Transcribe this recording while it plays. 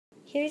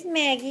Here's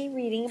Maggie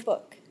reading a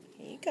book.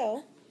 Here you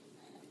go.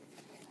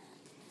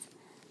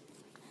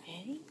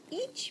 Ready?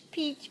 Each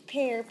peach,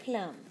 pear,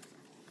 plum.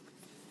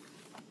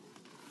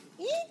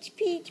 Each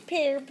peach,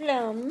 pear,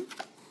 plum.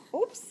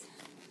 Oops.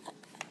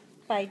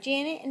 By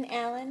Janet and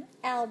Alan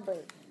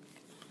Albert.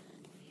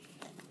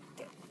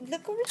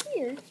 Look over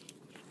here.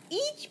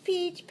 Each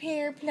peach,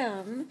 pear,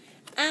 plum.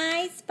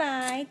 I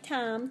spy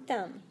Tom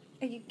Thumb.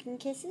 Are you giving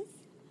kisses?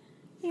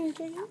 You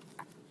giving kisses?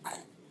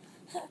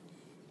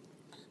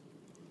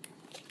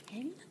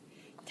 Okay.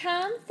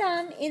 Tom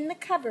Thumb in the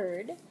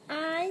cupboard.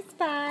 I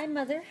spy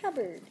Mother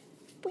Hubbard.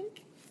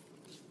 Blink.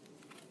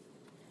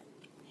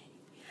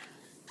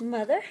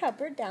 Mother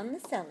Hubbard down the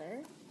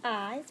cellar.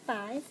 I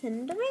spy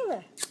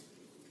Cinderella.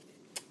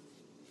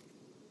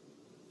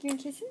 Giving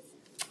kisses?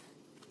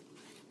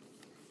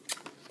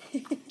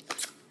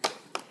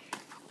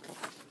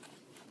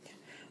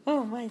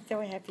 Oh, I'm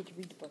so happy to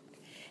read the book.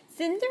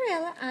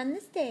 Cinderella on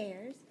the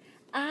stairs.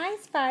 I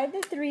spy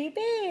the 3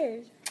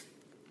 bears.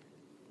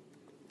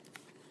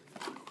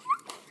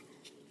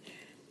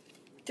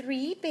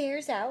 3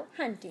 bears out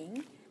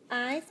hunting.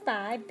 I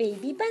spy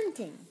Baby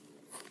Bunting.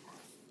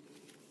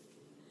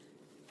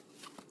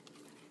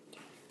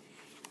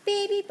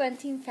 Baby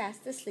Bunting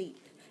fast asleep.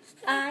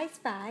 I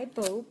spy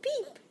Bo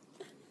Peep.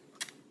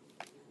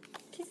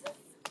 Kisses.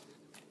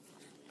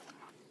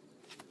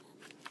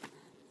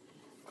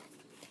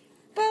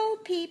 Bo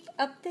Peep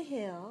up the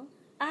hill.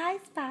 I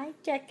spy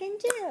Jack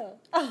and Jill.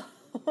 Oh.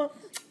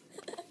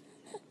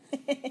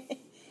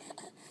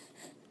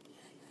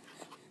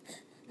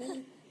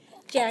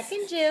 Jack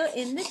and Jill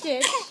in the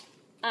ditch.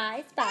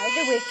 I spy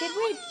the Wicked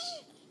Witch.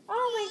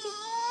 Oh my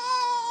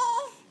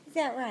goodness. Is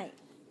that right?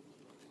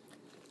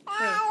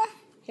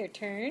 Here,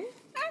 turn.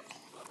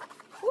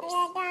 Oops.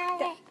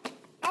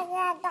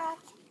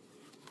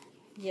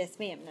 Yes,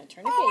 ma'am. Now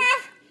turn the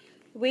page.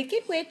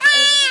 Wicked Witch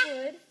over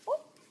the wood.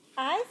 Oh,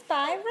 I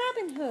spy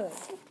Robin Hood.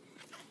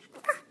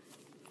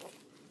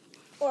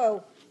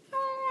 Whoa.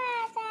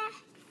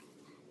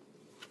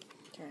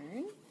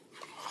 Turn.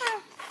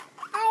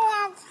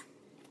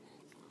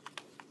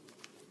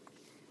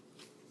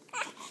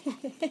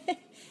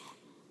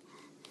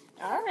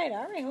 all right,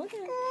 hold on.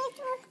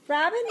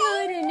 Robin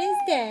Hood in his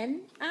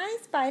den. I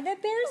spy the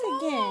bears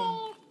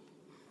again.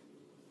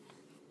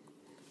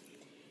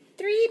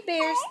 3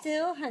 bears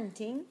still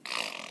hunting.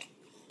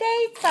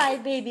 They spy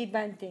Baby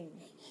Bunting.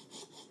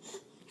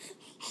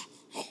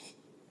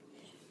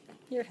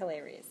 You're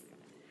hilarious.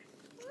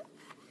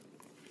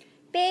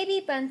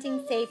 Baby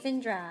Bunting safe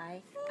and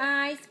dry.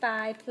 I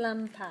spy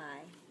plum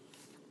pie.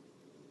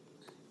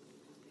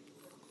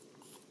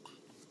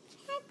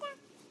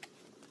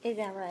 Is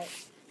that right?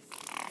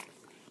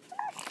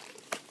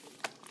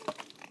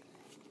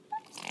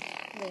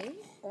 Wait,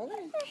 hold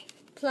on.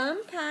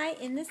 Plum pie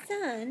in the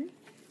sun.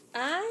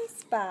 I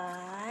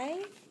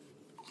spy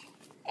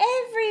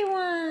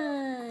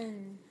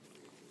everyone.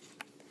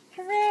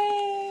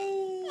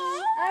 Hooray!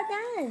 All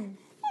done.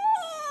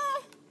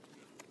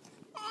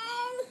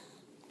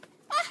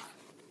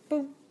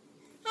 Boom.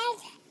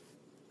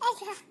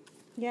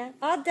 Yeah,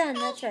 all done.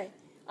 That's right.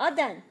 All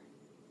done.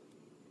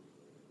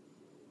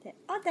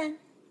 All done.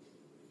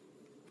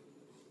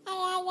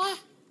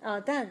 All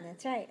done.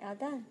 That's right. All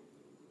done.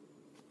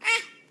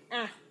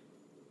 Ah.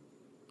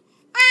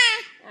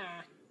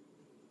 Ah.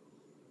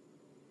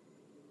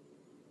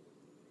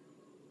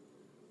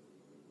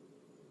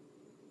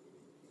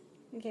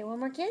 Okay, one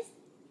more kiss.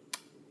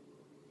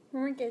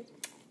 One more kiss.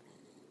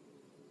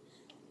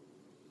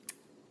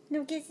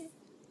 No kisses.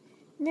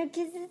 No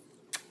kisses.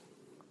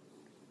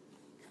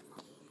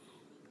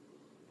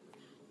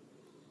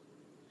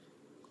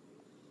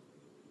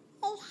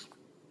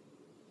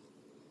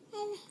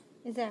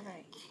 Is that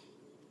right?